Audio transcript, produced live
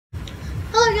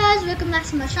guys, welcome back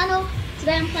to my channel.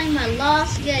 Today I'm playing my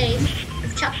last game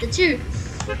of chapter 2.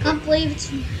 I can't believe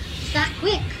it's that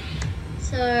quick.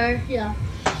 So yeah,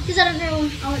 because I don't know,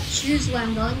 I won't choose where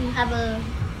I'm going. We have a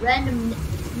random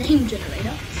name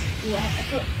generator. Yeah, I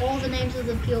put all the names of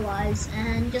the POIs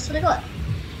and guess what I got?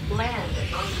 Land at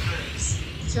Boney Burbs.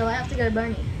 So I have to go to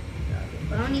Boney.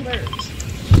 Boney Burbs.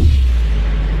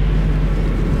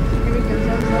 Here we go,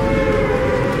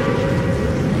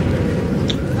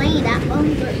 Land at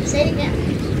Boney Burbs. Say it again.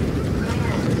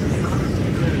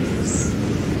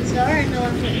 So I already know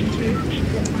I'm going to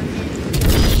get my hand in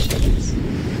the shapes.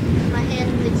 My hand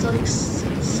in the exotic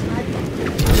sniper.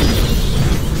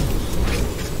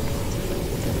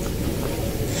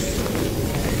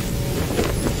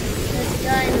 There's a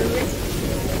guy in the rift.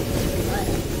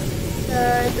 So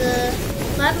the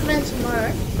live event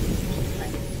tomorrow,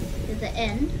 at the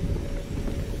end,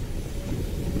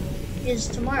 is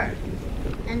tomorrow.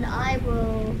 And I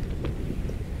will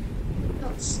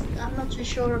I'm not too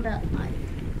sure about my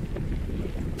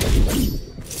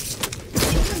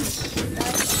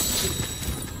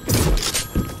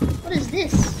what is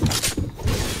this?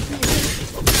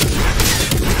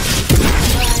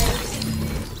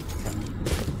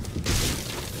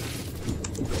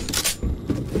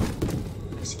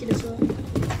 Biscuit as well.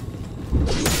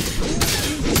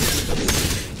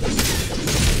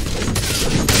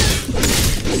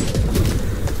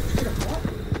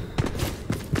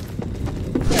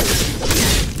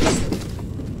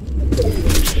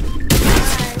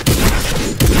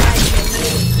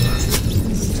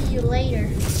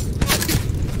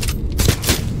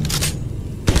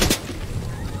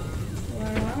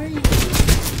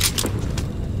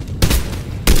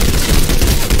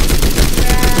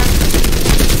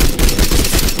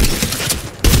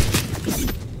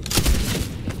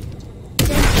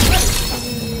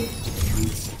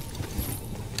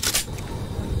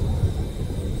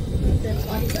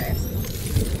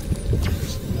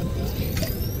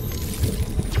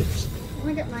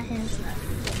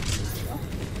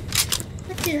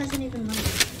 It hasn't even moved.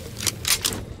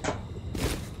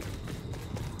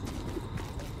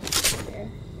 There.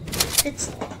 It's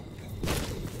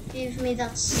give me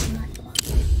that sniper.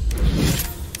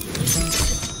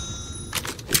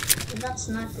 With that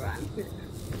sniper, I'm good.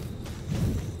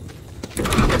 You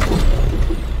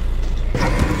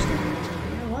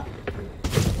know what?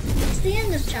 It's the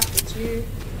end of chapter 2.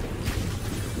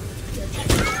 That's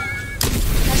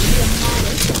the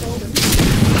minus golden.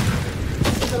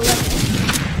 The level.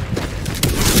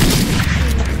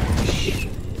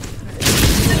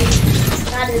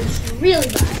 That is really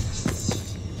bad.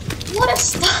 What a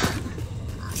start!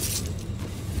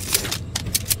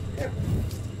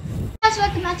 Guys,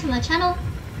 welcome back to my channel.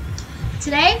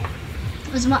 Today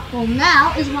is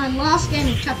now is my last game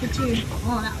of chapter 2.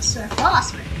 Oh, that was so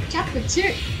fast, man. Chapter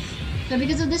 2. So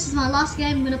because of this is my last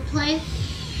game, I'm gonna play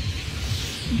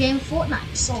game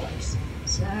Fortnite solos.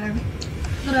 So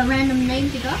got a random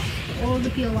name picker, all of the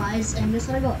POIs, and guess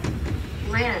what I got?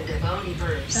 Land at Boney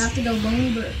Burbs. So I have to go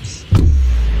Boney Burbs.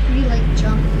 Pretty late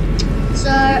jump.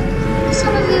 So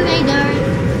some of you may know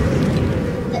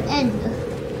the end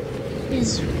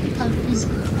is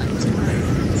like tomorrow.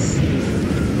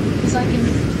 It's like in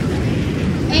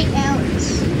 8 hours.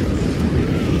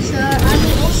 So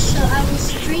I will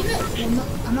stream it. Well,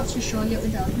 I'm not too sure yet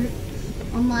with our group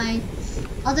on my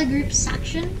other group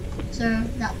section. So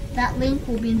that link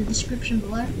will be in the description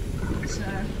below. So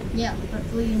yeah,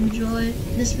 hopefully you enjoy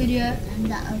this video and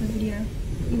that other video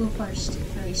we will post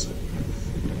very soon.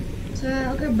 So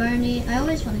I'll go Boney. I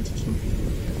always wanted to keep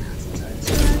the mountain zone,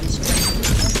 so I'll just go.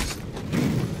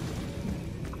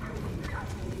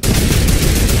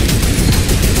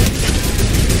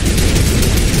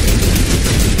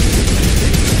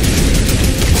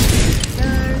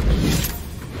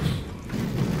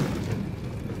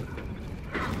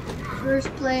 First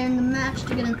player in the match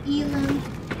to get an elim.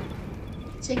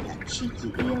 Take that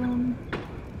cheeky elim.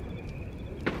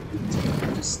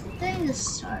 Just stay in this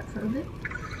start for a bit.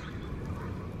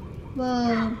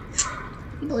 Whoa,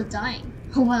 people are dying.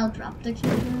 A wild drop the kill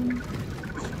them.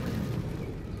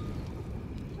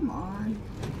 Come on.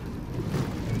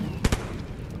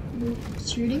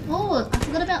 Shooting. Oh, I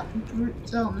forgot about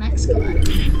Max Glide.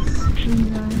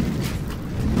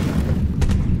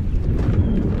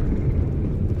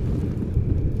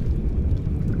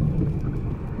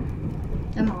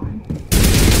 Come on.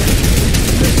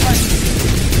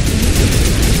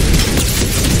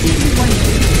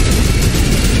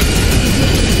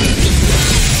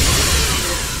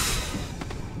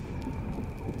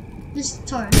 This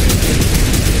turret.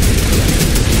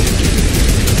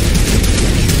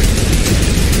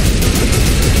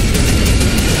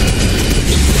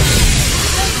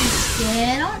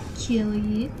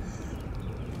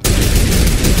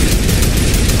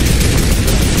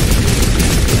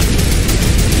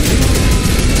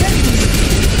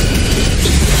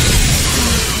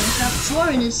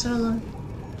 torrent is so low.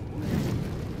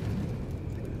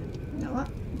 You know what?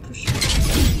 Push it.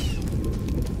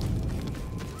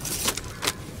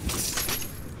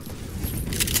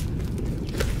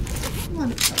 Come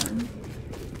on, torrent.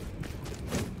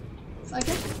 If I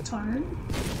get torrent.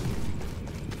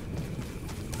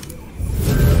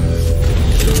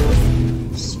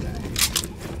 Let's try.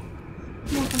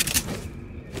 Come on, come on.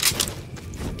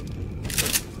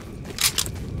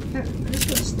 Here, I'm just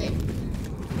gonna stay.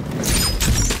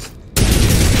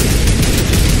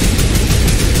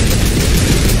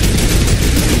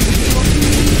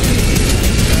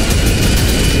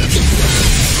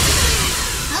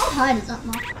 How high does that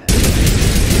knock go?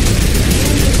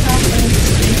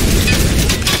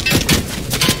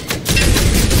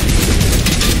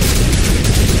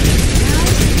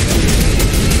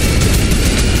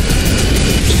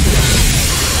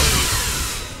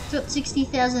 Got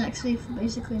 60,000 XP for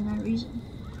basically no reason.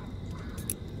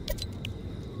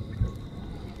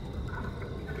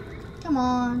 Come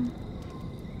on.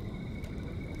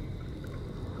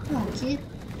 Come on, kid.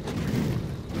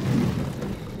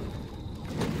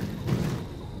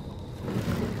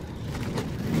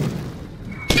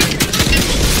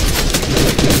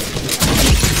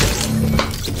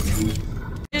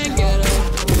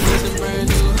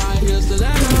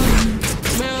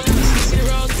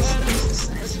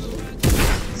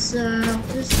 So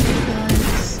this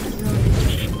because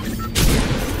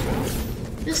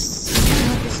this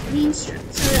means so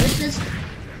if this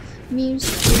means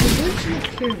there's a glitch in the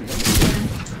pyramid,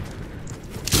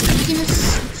 so you can just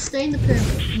stay in the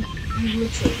pyramid and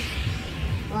literally.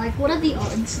 Like, what are the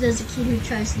odds there's a kid who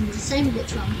tries to do the same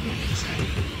glitch while I'm playing? So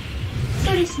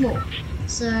pretty small.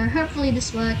 So hopefully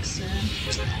this works.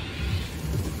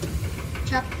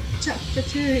 Chapter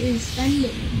 2 is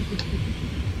ending.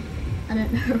 I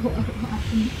don't know what will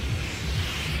happen.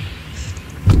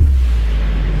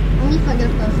 Only if I get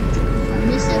a perfect trick. If I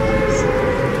miss it,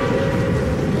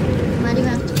 I might even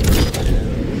have to.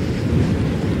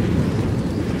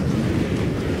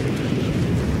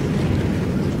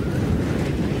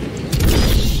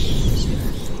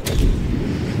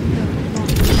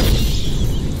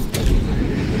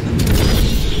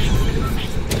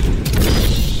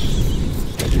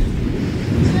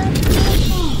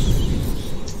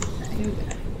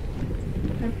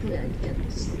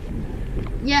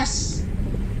 Yes!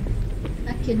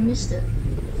 That kid missed it.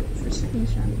 For a second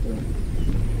he's trying to do it.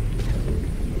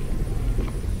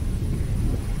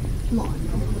 Come on.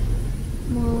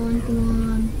 Come on, come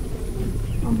on.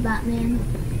 I'm Batman.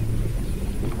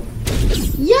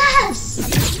 Yes!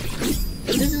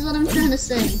 This is what I'm trying to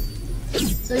say.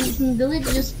 So you can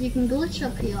glitch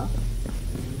up here.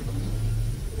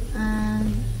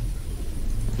 And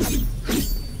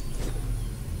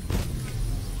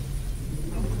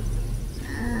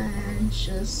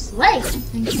just wait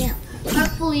and camp.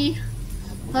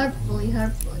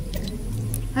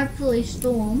 Hopefully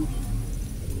Storm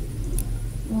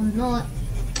will not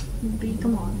be,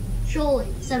 come on, surely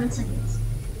 7 seconds.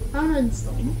 I'm in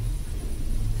Storm.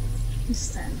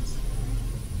 Instead.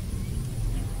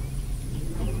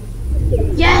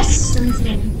 Yes! I'm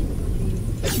Storm.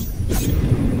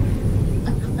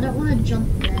 I don't want to jump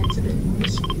there, it's a bit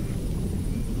risky.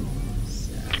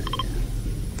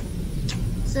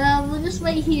 So we'll just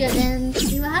wait here and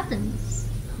see what happens.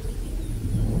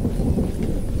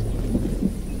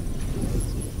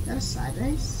 Is that a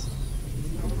sideways?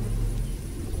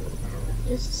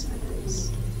 It is a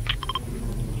sideways.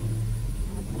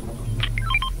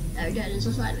 There we go, it is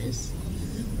a sideways.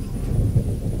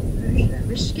 Or should I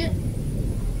risk it?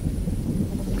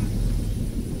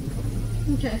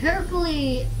 Okay,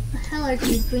 hopefully, hello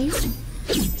Kid Queen.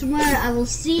 Tomorrow I will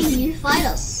see you fight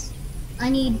us. I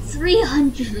need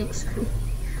 300 XP.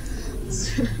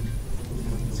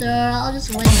 So I'll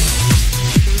just wait.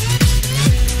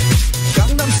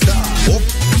 Gangnam Style. Op,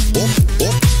 op,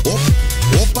 op, op,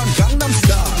 op on Gangnam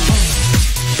Style.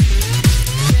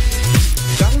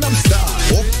 Gangnam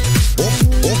Style. Op, op,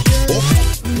 op, op.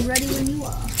 I'm ready when you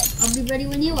are. I'll be ready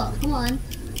when you are. Come on.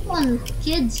 Come on,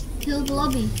 kids. Kill the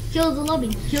lobby. Kill the lobby.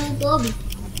 Kill the lobby.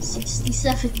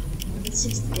 67.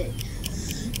 68.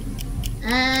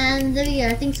 And there we go.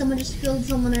 I think someone just killed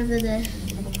someone over there.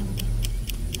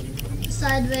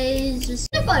 Sideways. Just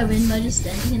if I win by just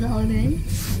standing in the whole game.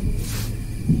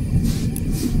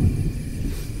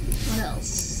 What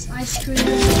else? Ice cream.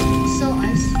 So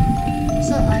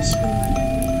ice cream.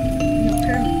 Your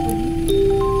pyramid.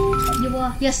 You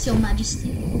are, yes, Your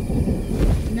Majesty.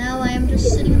 Now I am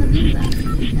just sitting on the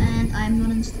beanbag, and I am not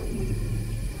installed.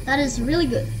 That is really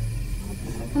good.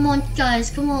 Come on, guys.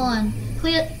 Come on.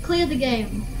 Clear the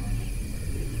game.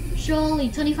 Surely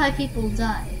 25 people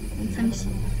die. Let me see.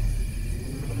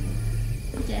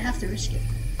 Okay, I have to risk it.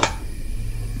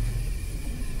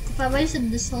 If I wasted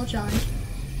this whole challenge,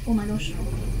 oh my gosh,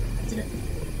 I did it.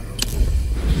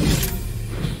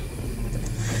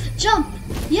 Jump!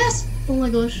 Yes! Oh my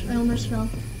gosh, I almost fell.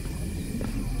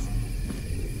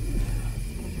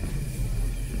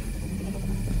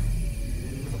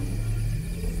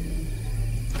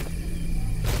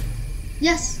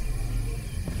 Yes!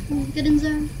 Get in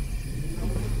zone.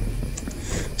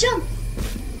 Jump!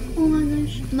 Oh my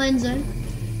gosh. Am I in zone?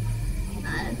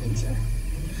 I don't think so.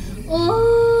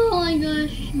 Oh my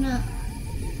gosh. No.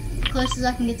 Close as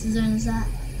I can get to zone is that.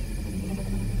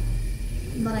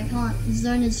 But I can't. The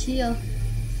zone is here.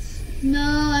 No,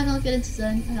 I can't get into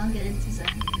zone. I can't get into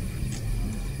zone.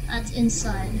 That's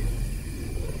inside.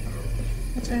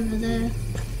 That's over there.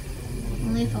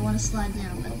 Only if I want to slide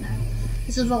down, but no.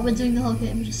 This is what we're doing the whole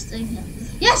game, we're just staying here.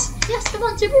 Yes! Yes! Come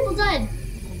on, 2 people died!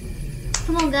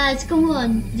 Come on guys, come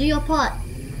on. Do your part.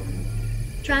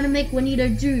 Trying to make Juanito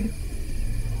Dude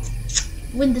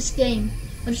win this game.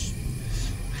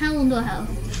 How long do I have?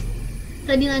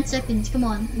 39 seconds, come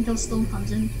on, until Storm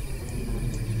comes in.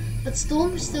 But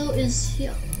Storm still is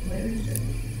here. Where is it?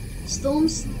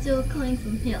 Storm's still coming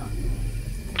from here.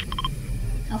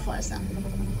 How far is that?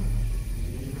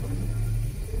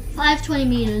 520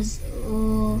 meters.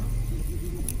 Oh.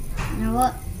 You know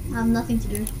what? I have nothing to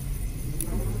do.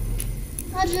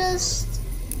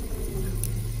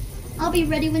 I'll be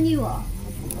ready when you are.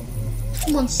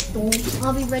 Come on, Storm.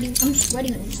 I'll be ready. I'm just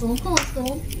ready when you, Storm. Come on,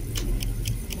 Storm.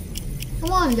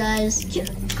 Come on, guys.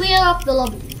 Clear up the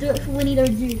lobby. Do it for Juanito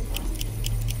Dude.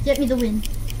 Get me the win.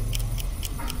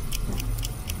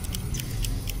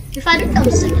 If I don't come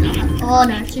second, oh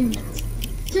no, 2 minutes.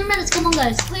 2 minutes, come on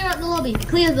guys. Clear up the lobby.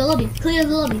 Clear the lobby. Clear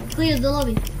the lobby. Clear the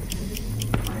lobby.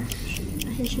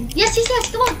 Yes, yes,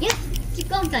 yes, come on. Yeah. Keep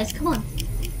going, guys. Come on.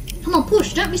 Come on,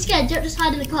 push. Don't be scared. Don't just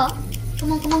hide in the car.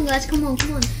 Come on, guys. Come on,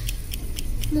 come on.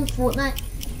 Come on, Fortnite.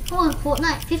 Come on,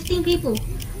 Fortnite. 15 people.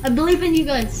 I believe in you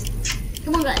guys.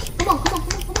 Come on, guys. Come on, come on,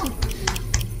 come on, come on.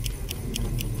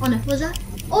 Oh no, what was that?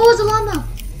 Oh, it's a llama.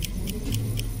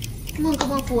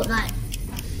 Come on, Fortnite.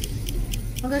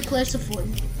 I'll go closer for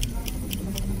you.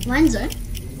 Line zone?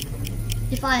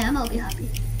 If I am, I'll be happy.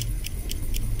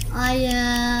 I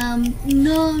am...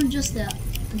 No, I'm just there.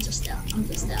 I'm just there. I'm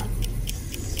just there.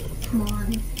 Come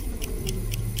on.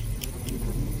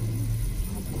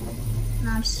 No,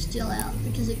 I'm still out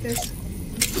because it goes...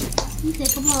 Okay,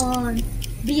 come on.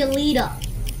 Be a leader.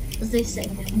 As they say.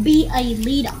 Be a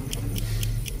leader.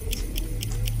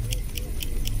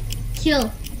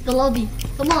 Kill the lobby.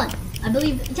 Come on. I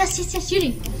believe... Yes, yes, yes,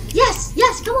 shooting. Yes,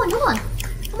 yes, come on, come on.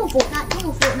 Come on, Fortnite. Come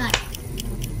on,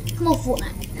 Fortnite. Come on,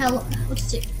 Fortnite. How long?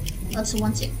 What's a tick? That's a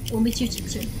 1 tick. It will be 2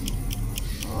 ticks soon.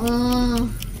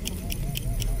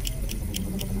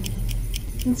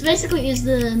 It's basically is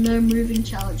the no moving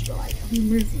challenge, but like I'm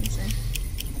moving, so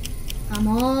come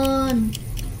on.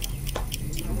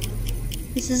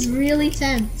 This is really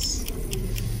tense.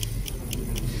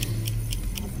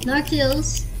 No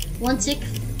kills, 1 tick,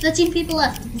 13 people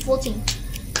left, 14.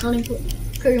 Not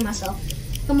including myself.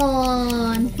 Come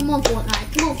on,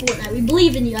 Fortnite. Come on, Fortnite. We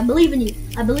believe in you. I believe in you.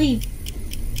 I believe.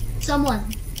 Someone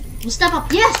will step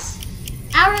up. Yes,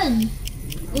 Aaron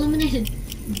eliminated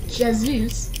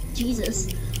Jesus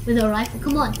with a rifle.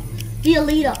 Come on, be a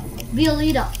leader. Be a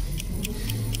leader.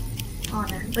 Oh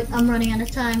no, but I'm running out of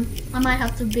time. I might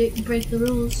have to break the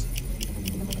rules.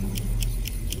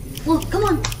 Well, come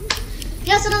on.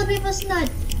 Yes, another person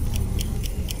died.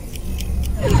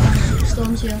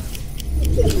 Storm's here.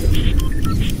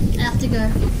 I have to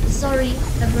go. Sorry,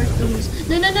 I broke the rules.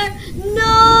 No, no, no,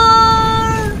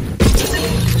 no!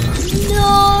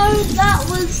 No, that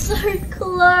was so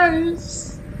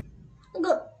close. I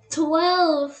got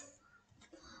 12.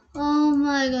 Oh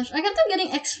my gosh, I kept on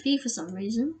getting XP for some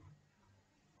reason.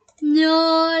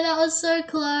 No, that was so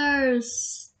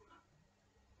close.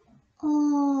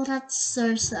 Oh, that's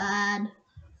so sad.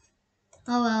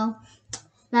 Oh well,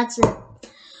 that's it.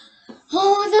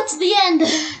 Oh, that's the end.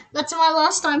 That's my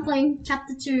last time playing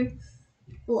Chapter 2.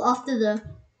 Well, after the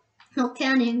not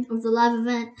counting of the live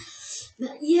event.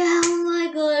 But yeah, oh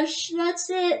my gosh, that's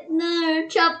it. No,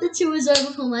 Chapter 2 is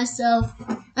over for myself.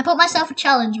 I put myself a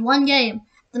challenge, 1 game.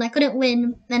 Then I couldn't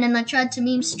win, and then I tried to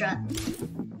meme strat.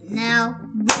 Now,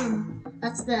 boom,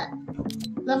 that's that.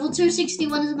 Level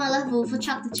 261 is my level for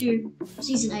Chapter 2,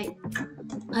 Season 8.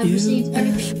 I've received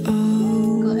everything.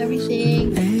 Got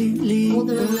everything. All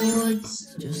the rewards.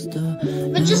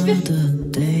 But just before,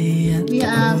 we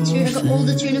have tuna, I got all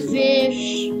the tuna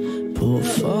fish. Keep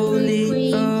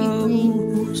clean.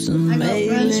 I got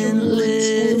bronze rewards,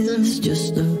 all of them.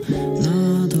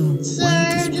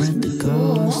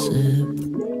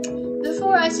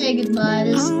 say goodbye,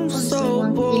 there's honestly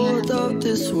one thing I have to do.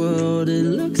 This world, it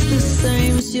looks the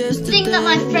same as yesterday. Think that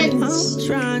my friends, I'm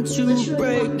trying to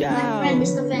break my friend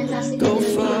Mr. Fantastic, go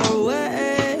far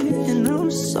away, and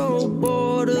I'm so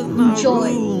bored of my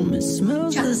Enjoy. room. It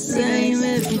smells the same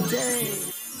every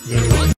day.